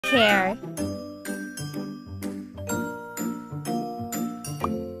care.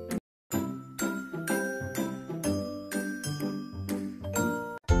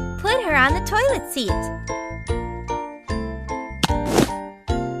 Put her on the toilet seat.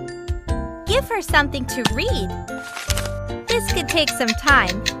 Give her something to read. This could take some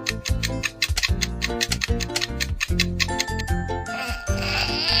time.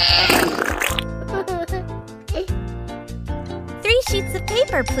 3 sheets of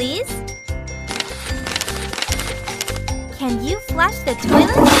paper, please. Can you flush the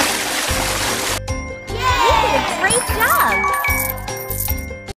toilet? Yay! You did a great job!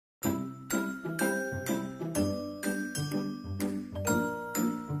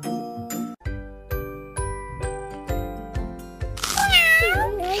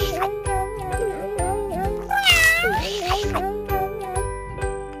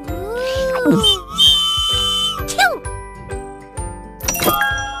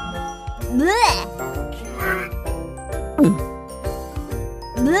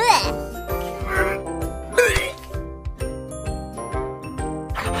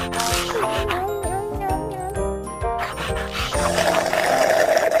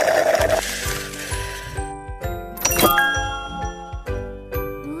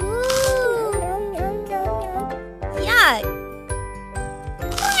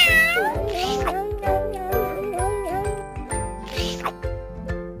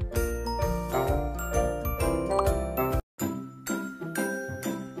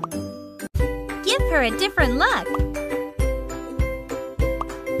 Give her a different look.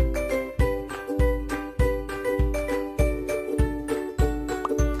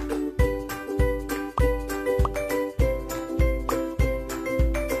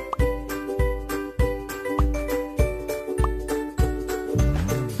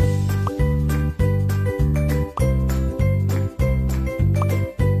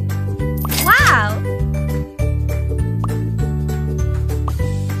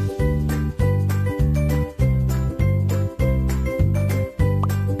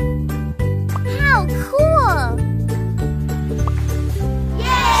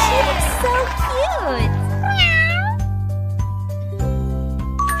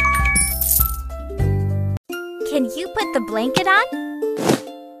 Can you put the blanket on?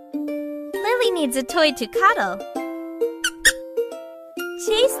 Lily needs a toy to cuddle.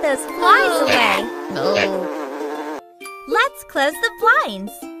 Chase those flies away. Let's close the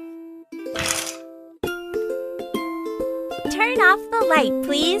blinds. Turn off the light,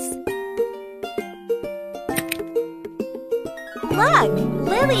 please. Look,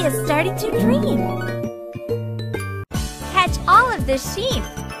 Lily is starting to dream. Catch all of the sheep.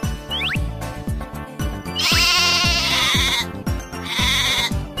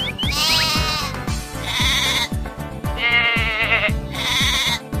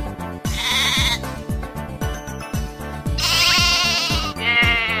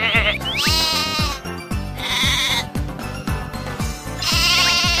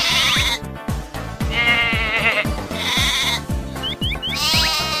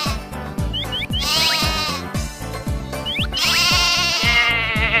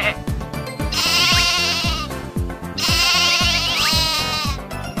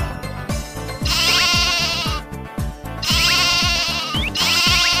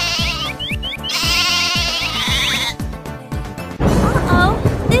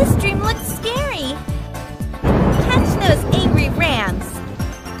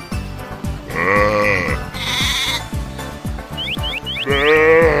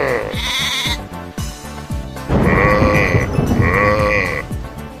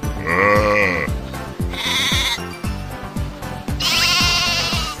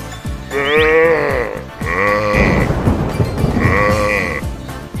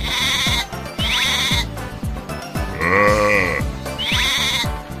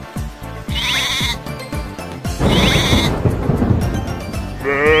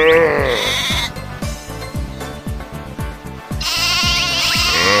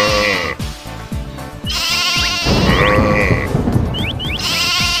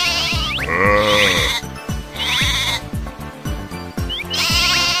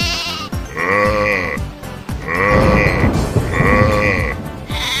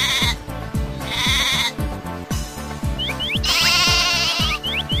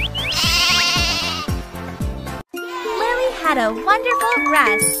 Had a wonderful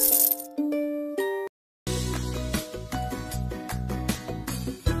rest.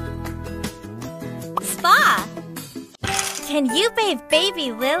 Spa. Can you bathe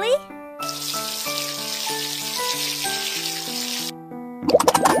baby Lily?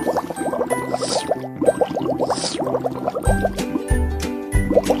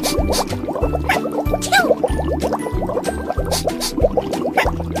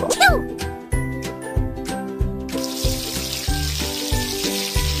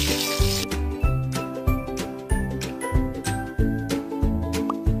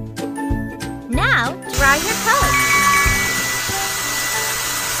 Now, dry your coat.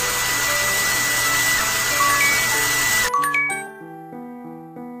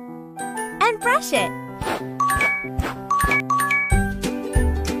 And brush it.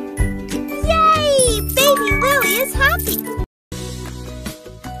 Yay! Baby Lily is happy.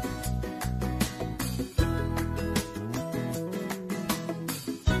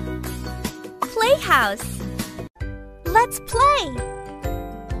 Playhouse. Let's play.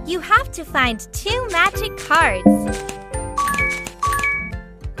 You have to find 2 magic cards.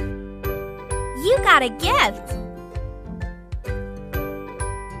 You got a gift.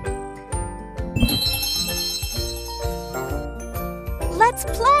 Let's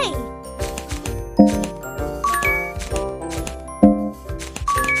play.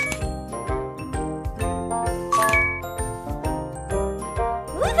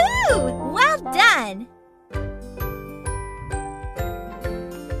 Woohoo! Well done.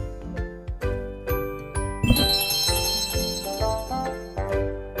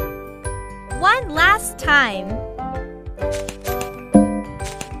 One last time.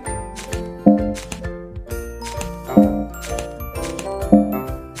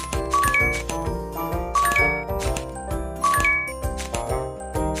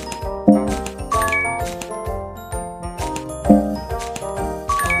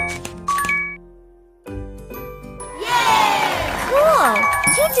 Cool!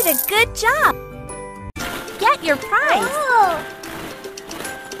 You did a good job. Get your prize. Oh.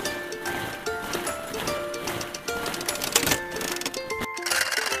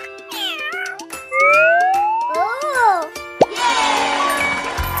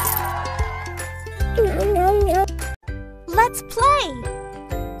 Let's play.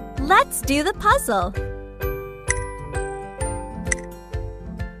 Let's do the puzzle.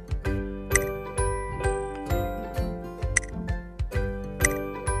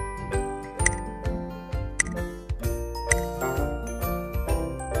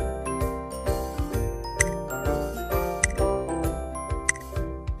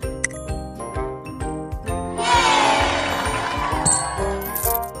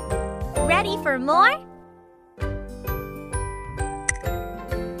 Ready for more?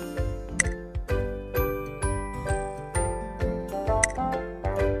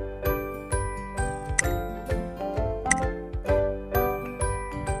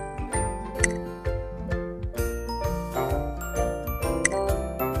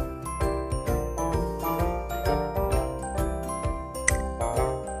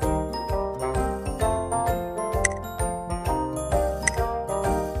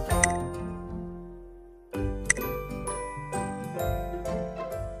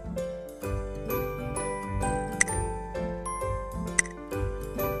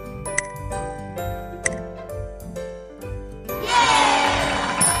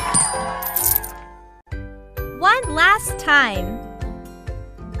 One last time.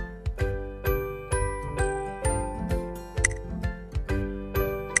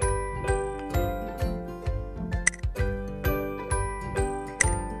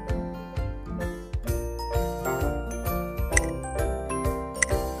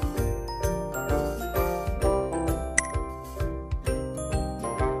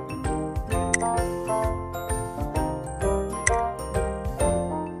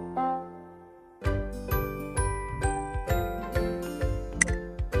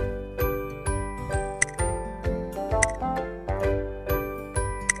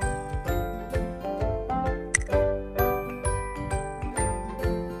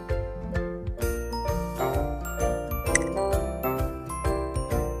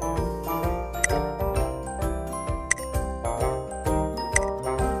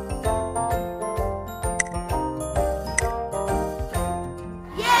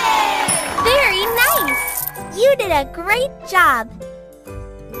 You did a great job.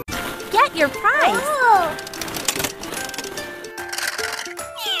 Get your prize. Oh.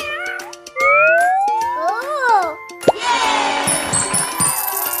 Oh. Yay!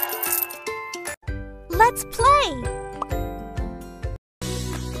 Let's play.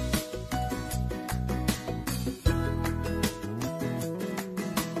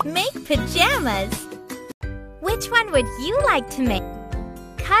 Make pajamas. Which one would you like to make?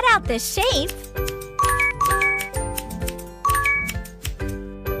 Cut out the shape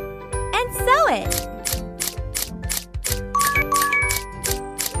and sew it.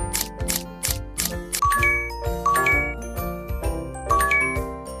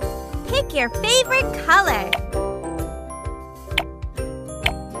 Pick your favorite color.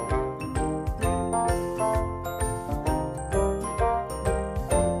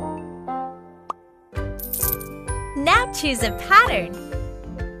 Now choose a pattern.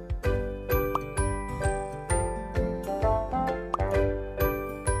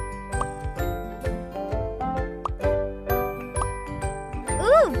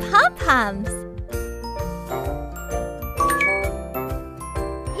 Ooh, pom-poms!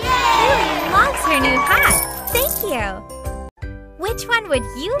 Lili loves her new hat. Thank you. Which one would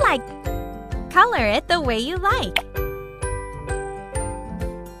you like? Color it the way you like.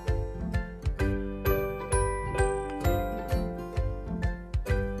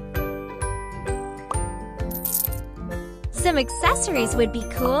 Some accessories would be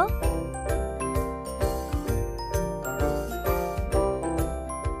cool.